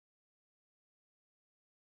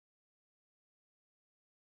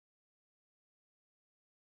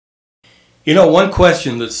You know, one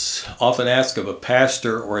question that's often asked of a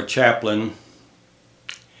pastor or a chaplain: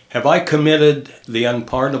 have I committed the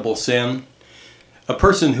unpardonable sin? A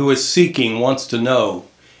person who is seeking wants to know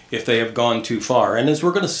if they have gone too far. And as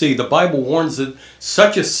we're going to see, the Bible warns that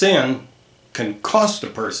such a sin can cost a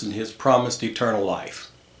person his promised eternal life.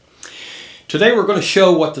 Today we're going to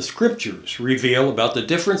show what the Scriptures reveal about the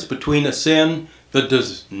difference between a sin that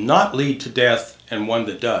does not lead to death and one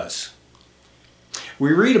that does.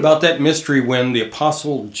 We read about that mystery when the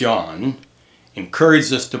Apostle John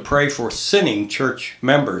encouraged us to pray for sinning church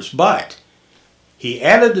members, but he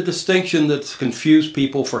added a distinction that's confused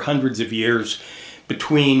people for hundreds of years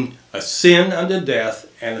between a sin unto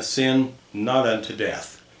death and a sin not unto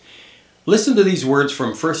death. Listen to these words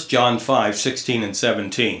from 1 John 5:16 and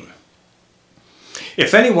 17.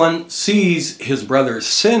 If anyone sees his brother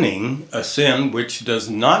sinning a sin which does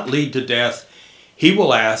not lead to death, he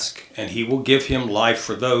will ask, and he will give him life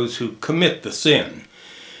for those who commit the sin,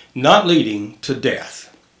 not leading to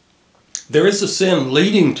death. There is a sin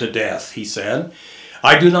leading to death, he said.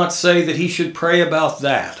 I do not say that he should pray about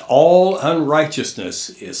that. All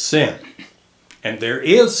unrighteousness is sin, and there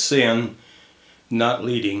is sin not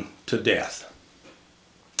leading to death.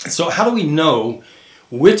 So how do we know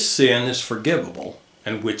which sin is forgivable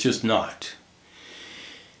and which is not?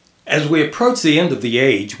 As we approach the end of the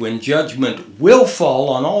age, when judgment will fall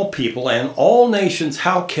on all people and all nations,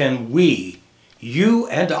 how can we, you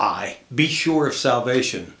and I, be sure of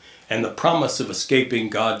salvation and the promise of escaping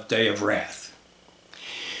God's day of wrath?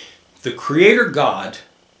 The Creator God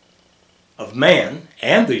of man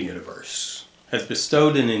and the universe has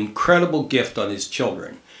bestowed an incredible gift on His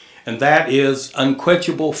children, and that is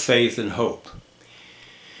unquenchable faith and hope.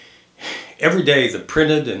 Every day the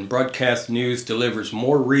printed and broadcast news delivers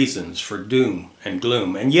more reasons for doom and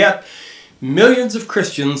gloom, and yet millions of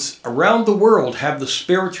Christians around the world have the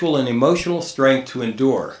spiritual and emotional strength to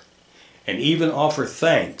endure and even offer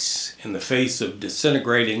thanks in the face of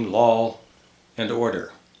disintegrating law and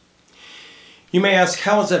order. You may ask,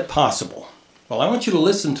 how is that possible? Well, I want you to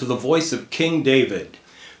listen to the voice of King David,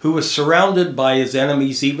 who was surrounded by his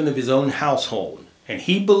enemies, even of his own household, and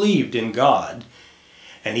he believed in God,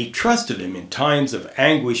 and he trusted Him in times of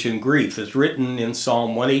anguish and grief, as written in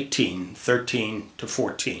Psalm 118,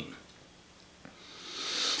 13-14.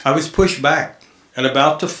 I was pushed back and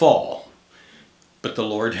about to fall, but the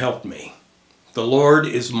Lord helped me. The Lord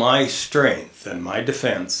is my strength and my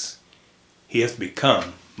defense. He has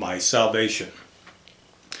become my salvation.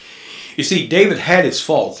 You see, David had his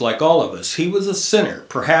faults like all of us. He was a sinner,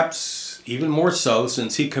 perhaps even more so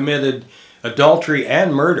since he committed adultery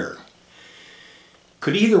and murder.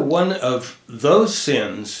 Could either one of those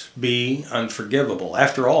sins be unforgivable?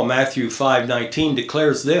 After all, Matthew 5:19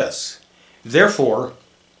 declares this: therefore,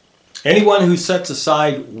 anyone who sets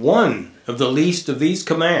aside one of the least of these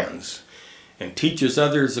commands and teaches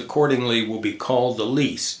others accordingly will be called the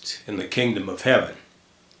least in the kingdom of heaven.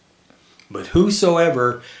 But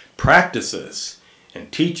whosoever practices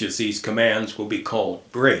and teaches these commands will be called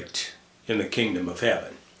great in the kingdom of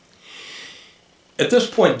heaven. At this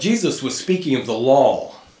point, Jesus was speaking of the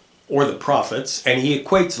law or the prophets, and he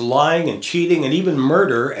equates lying and cheating and even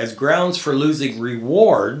murder as grounds for losing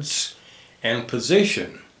rewards and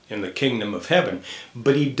position in the kingdom of heaven.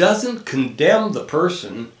 But he doesn't condemn the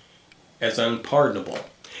person as unpardonable.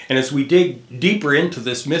 And as we dig deeper into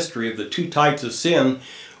this mystery of the two types of sin,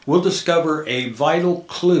 we'll discover a vital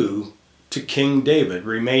clue to King David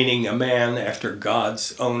remaining a man after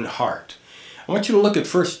God's own heart. I want you to look at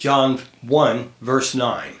 1 John 1, verse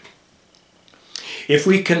 9. If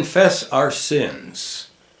we confess our sins,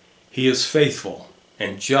 He is faithful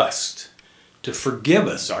and just to forgive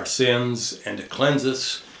us our sins and to cleanse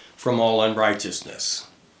us from all unrighteousness.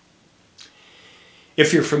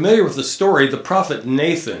 If you're familiar with the story, the prophet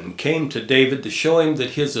Nathan came to David to show him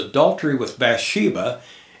that his adultery with Bathsheba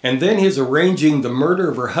and then his arranging the murder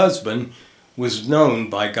of her husband was known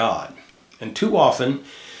by God. And too often,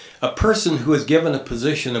 a person who is given a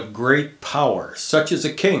position of great power, such as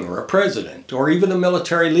a king or a president or even a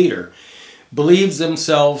military leader, believes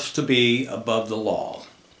themselves to be above the law.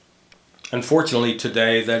 Unfortunately,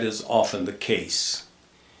 today that is often the case.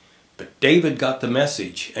 But David got the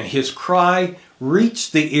message, and his cry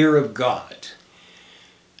reached the ear of God.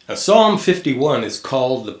 Now, Psalm 51 is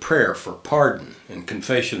called the prayer for pardon and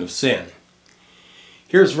confession of sin.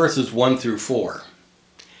 Here's verses 1-4.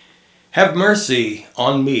 Have mercy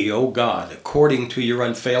on me, O God, according to your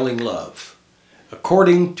unfailing love.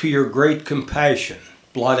 According to your great compassion,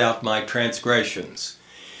 blot out my transgressions.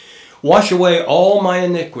 Wash away all my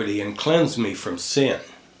iniquity and cleanse me from sin.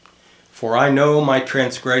 For I know my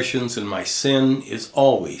transgressions, and my sin is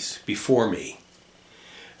always before me.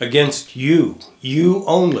 Against you, you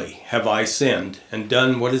only, have I sinned, and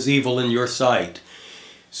done what is evil in your sight,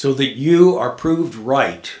 so that you are proved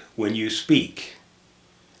right when you speak,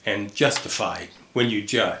 and justified when you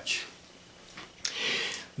judge.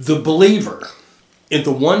 The believer in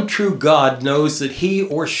the one true God knows that he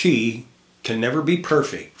or she can never be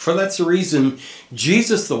perfect. For that's the reason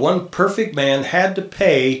Jesus, the one perfect man, had to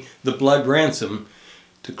pay the blood ransom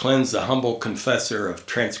to cleanse the humble confessor of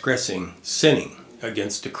transgressing, sinning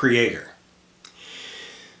against the Creator.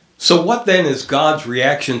 So what then is God's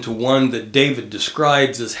reaction to one that David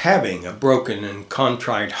describes as having a broken and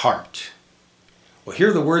contrite heart? Well,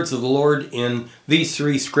 hear the words of the Lord in these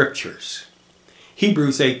three scriptures.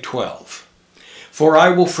 Hebrews 8:12. For I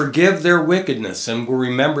will forgive their wickedness and will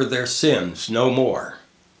remember their sins no more.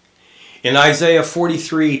 In Isaiah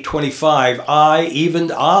 43:25, I,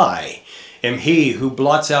 even I, am he who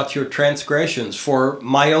blots out your transgressions for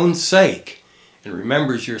my own sake and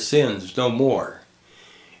remembers your sins no more.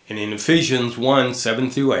 And in Ephesians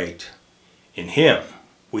 1:7-8, in him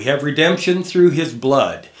we have redemption through his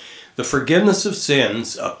blood, the forgiveness of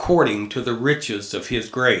sins according to the riches of his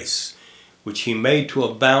grace, which he made to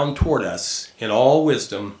abound toward us in all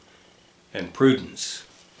wisdom and prudence.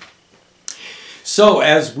 So,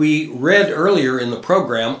 as we read earlier in the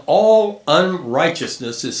program, all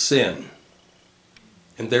unrighteousness is sin.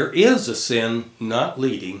 And there is a sin not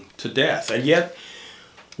leading to death. And yet,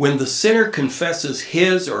 when the sinner confesses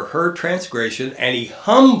his or her transgression and he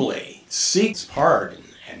humbly seeks pardon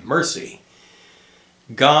and mercy,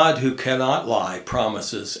 God, who cannot lie,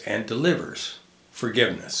 promises and delivers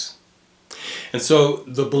forgiveness. And so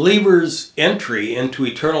the believer's entry into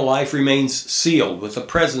eternal life remains sealed with the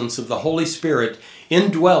presence of the Holy Spirit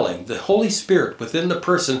indwelling, the Holy Spirit within the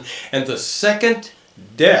person, and the second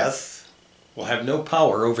death will have no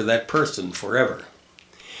power over that person forever.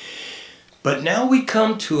 But now we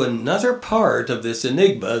come to another part of this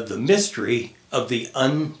enigma, the mystery of the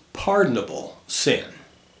unpardonable sin.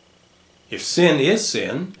 If sin is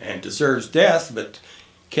sin and deserves death, but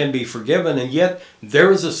can be forgiven, and yet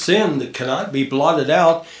there is a sin that cannot be blotted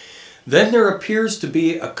out, then there appears to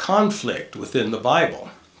be a conflict within the Bible.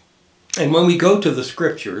 And when we go to the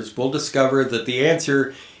scriptures, we'll discover that the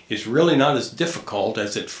answer is really not as difficult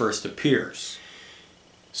as it first appears.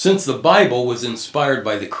 Since the Bible was inspired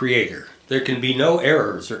by the Creator, there can be no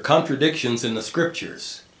errors or contradictions in the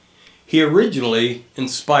scriptures. He originally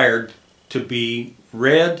inspired to be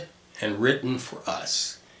read and written for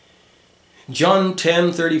us. John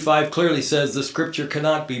 10:35 clearly says the scripture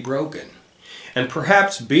cannot be broken. And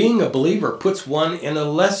perhaps being a believer puts one in a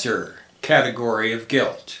lesser category of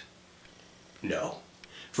guilt. No,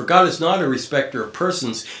 for God is not a respecter of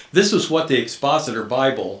persons. This is what the Expositor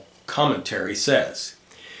Bible commentary says.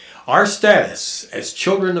 Our status as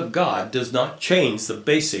children of God does not change the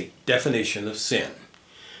basic definition of sin,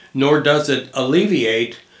 nor does it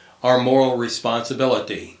alleviate our moral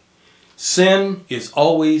responsibility. Sin is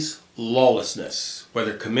always lawlessness,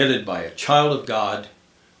 whether committed by a child of God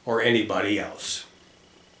or anybody else.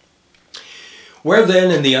 Where then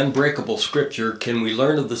in the unbreakable scripture can we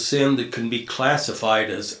learn of the sin that can be classified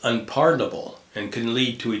as unpardonable and can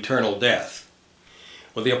lead to eternal death?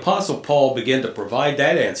 Well, the Apostle Paul began to provide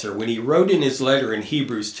that answer when he wrote in his letter in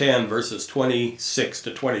Hebrews 10 verses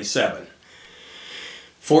 26-27.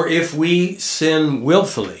 For if we sin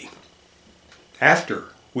willfully after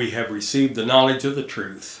we have received the knowledge of the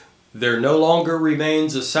truth, there no longer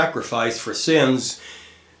remains a sacrifice for sins,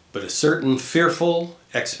 but a certain fearful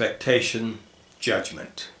expectation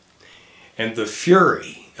judgment, and the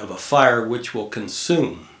fury of a fire which will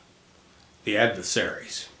consume the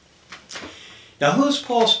adversaries. Now, who's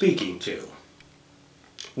Paul speaking to?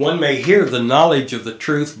 One may hear the knowledge of the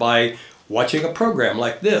truth by watching a program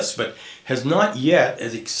like this, but has not yet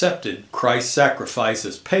accepted Christ's sacrifice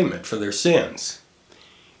as payment for their sins.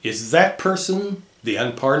 Is that person the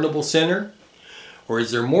unpardonable sinner? Or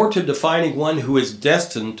is there more to defining one who is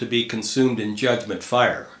destined to be consumed in judgment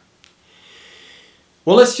fire?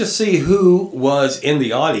 Well, let's just see who was in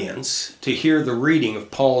the audience to hear the reading of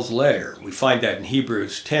Paul's letter. We find that in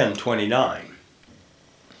Hebrews 10:29.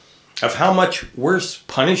 Of how much worse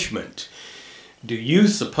punishment do you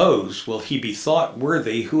suppose will he be thought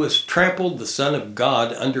worthy who has trampled the Son of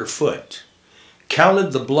God underfoot,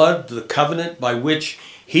 counted the blood of the covenant by which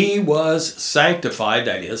he was sanctified,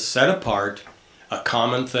 that is, set apart, a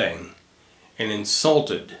common thing, and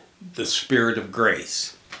insulted the Spirit of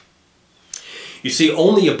grace? You see,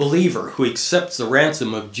 only a believer who accepts the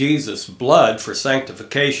ransom of Jesus' blood for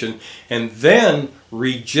sanctification and then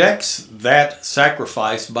rejects that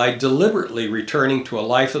sacrifice by deliberately returning to a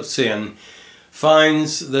life of sin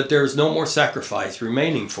finds that there's no more sacrifice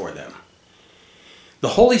remaining for them. The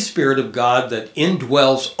Holy Spirit of God that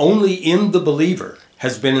indwells only in the believer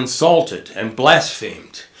has been insulted and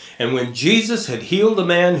blasphemed. And when Jesus had healed a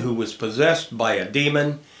man who was possessed by a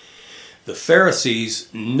demon, the Pharisees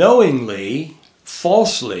knowingly,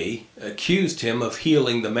 falsely accused him of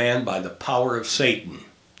healing the man by the power of Satan.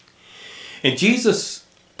 And Jesus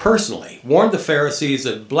personally warned the Pharisees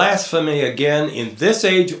that blasphemy again in this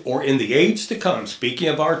age or in the age to come, speaking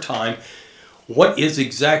of our time, what is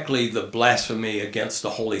exactly the blasphemy against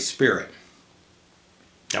the Holy Spirit?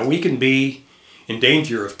 Now we can be in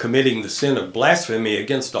danger of committing the sin of blasphemy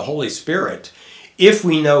against the Holy Spirit if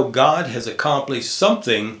we know God has accomplished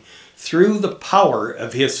something through the power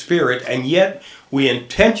of His Spirit, and yet we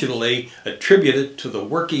intentionally attribute it to the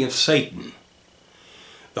working of Satan.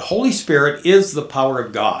 The Holy Spirit is the power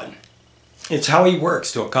of God. It's how He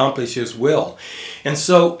works to accomplish His will. And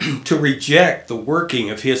so to reject the working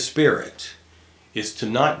of His Spirit is to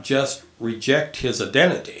not just reject His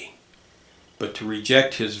identity, but to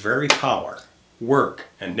reject His very power, work,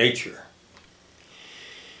 and nature.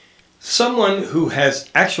 Someone who has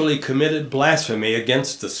actually committed blasphemy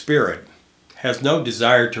against the Spirit has no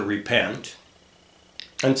desire to repent,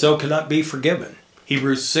 and so cannot be forgiven.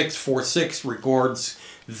 Hebrews 6:4-6 records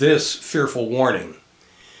this fearful warning.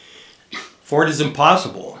 For it is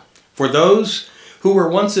impossible for those who were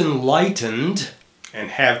once enlightened and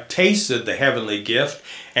have tasted the heavenly gift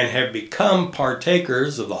and have become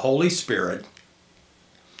partakers of the Holy Spirit,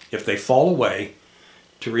 if they fall away,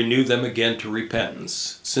 to renew them again to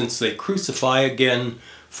repentance, since they crucify again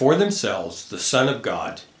for themselves the Son of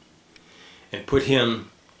God and put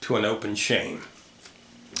Him to an open shame.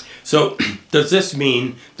 So, does this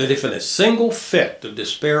mean that if in a single fit of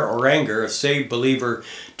despair or anger a saved believer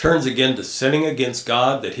turns again to sinning against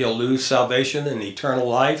God, that he'll lose salvation and eternal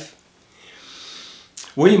life?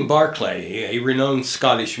 William Barclay, a renowned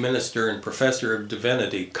Scottish minister and professor of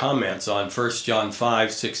divinity, comments on 1 John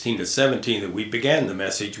 5:16-17 that we began the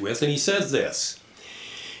message with, and he says this: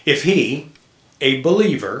 if he, a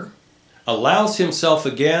believer, allows himself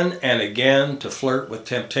again and again to flirt with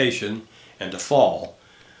temptation and to fall,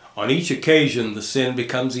 on each occasion the sin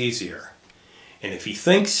becomes easier. And if he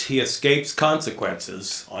thinks he escapes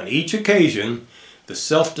consequences, on each occasion the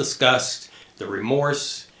self-disgust, the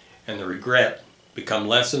remorse, and the regret become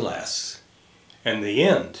less and less. And in the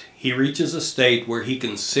end, he reaches a state where he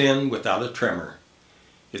can sin without a tremor.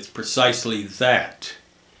 It's precisely that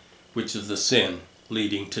which is the sin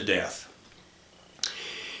leading to death.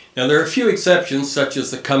 Now there are a few exceptions, such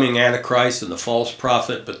as the coming Antichrist and the false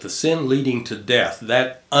prophet, but the sin leading to death,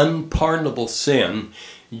 that unpardonable sin,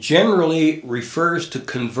 generally refers to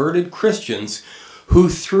converted Christians who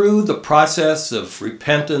through the process of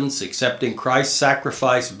repentance, accepting Christ's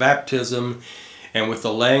sacrifice, baptism, and with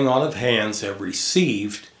the laying on of hands have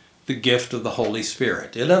received the gift of the Holy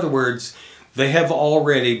Spirit. In other words, they have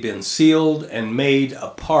already been sealed and made a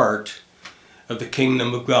part of the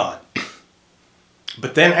kingdom of God.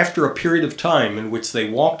 But then after a period of time in which they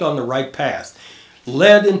walked on the right path,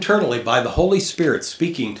 led internally by the Holy Spirit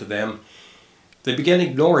speaking to them, they began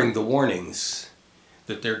ignoring the warnings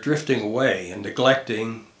that they're drifting away and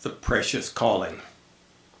neglecting the precious calling.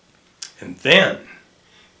 And then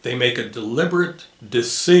they make a deliberate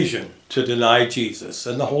decision to deny Jesus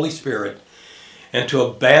and the Holy Spirit and to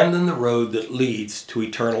abandon the road that leads to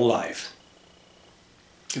eternal life.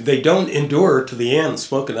 They don't endure to the end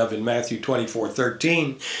spoken of in Matthew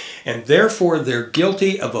 24:13, and therefore they're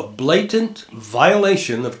guilty of a blatant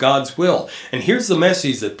violation of God's will. And here's the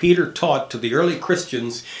message that Peter taught to the early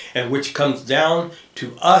Christians and which comes down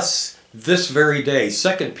to us this very day.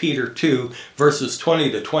 2 Peter 2 verses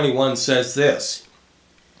 20-21 says this: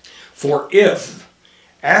 for if,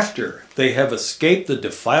 after they have escaped the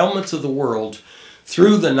defilements of the world,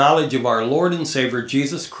 through the knowledge of our Lord and Savior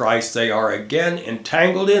Jesus Christ, they are again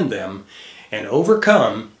entangled in them and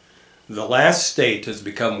overcome, the last state has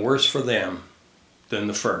become worse for them than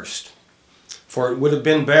the first. For it would have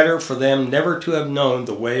been better for them never to have known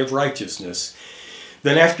the way of righteousness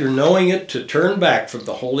than after knowing it to turn back from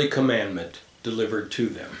the holy commandment delivered to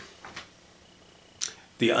them.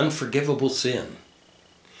 The unforgivable sin.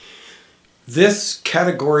 This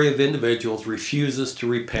category of individuals refuses to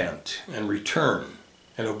repent and return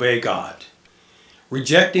and obey God,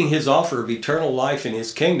 rejecting His offer of eternal life in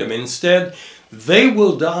His kingdom. Instead, they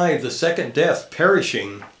will die the second death,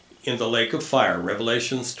 perishing in the lake of fire.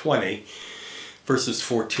 Revelations 20, verses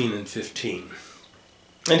 14 and 15.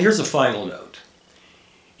 And here's a final note.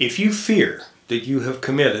 If you fear that you have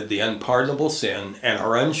committed the unpardonable sin and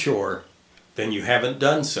are unsure, then you haven't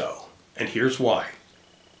done so. And here's why.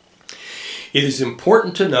 It is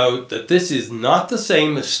important to note that this is not the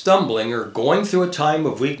same as stumbling or going through a time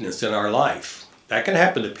of weakness in our life. That can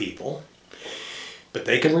happen to people, but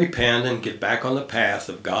they can repent and get back on the path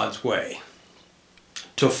of God's way.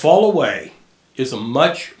 To fall away is a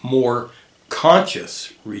much more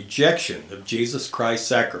conscious rejection of Jesus Christ's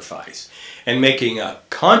sacrifice and making a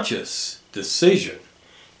conscious decision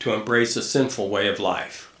to embrace a sinful way of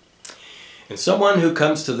life. And someone who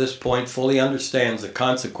comes to this point fully understands the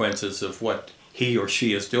consequences of what he or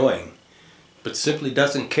she is doing, but simply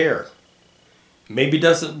doesn't care, maybe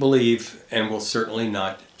doesn't believe, and will certainly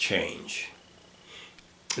not change.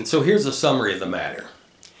 And so here's a summary of the matter.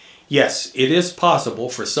 Yes, it is possible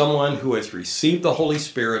for someone who has received the Holy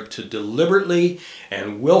Spirit to deliberately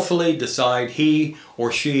and willfully decide he or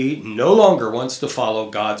she no longer wants to follow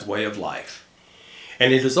God's way of life.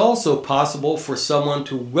 And it is also possible for someone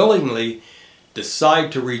to willingly decide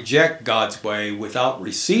to reject God's way without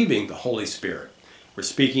receiving the Holy Spirit. We're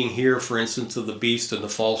speaking here, for instance, of the beast and the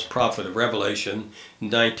false prophet of Revelation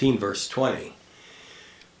 19, verse 20.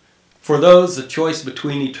 For those, the choice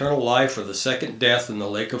between eternal life or the second death in the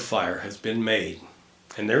lake of fire has been made,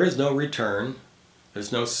 and there is no return,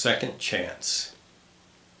 there's no second chance.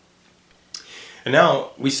 And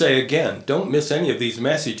now we say again, don't miss any of these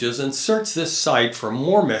messages, and search this site for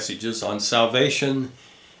more messages on salvation,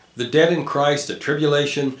 the dead in Christ, the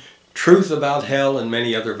tribulation, truth about hell, and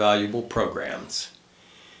many other valuable programs.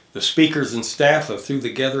 The speakers and staff of Through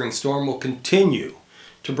the Gathering Storm will continue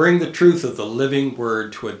to bring the truth of the living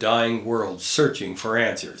Word to a dying world searching for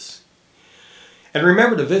answers. And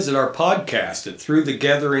remember to visit our podcast at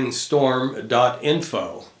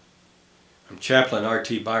throughthegatheringstorm.info. I'm Chaplain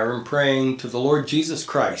R.T. Byram, praying to the Lord Jesus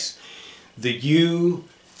Christ that you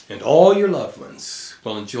and all your loved ones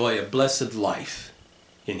will enjoy a blessed life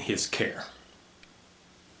in His care.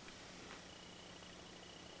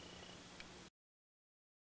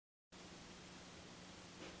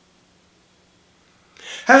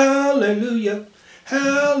 Hallelujah,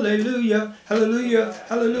 hallelujah, hallelujah,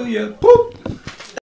 hallelujah. Boop.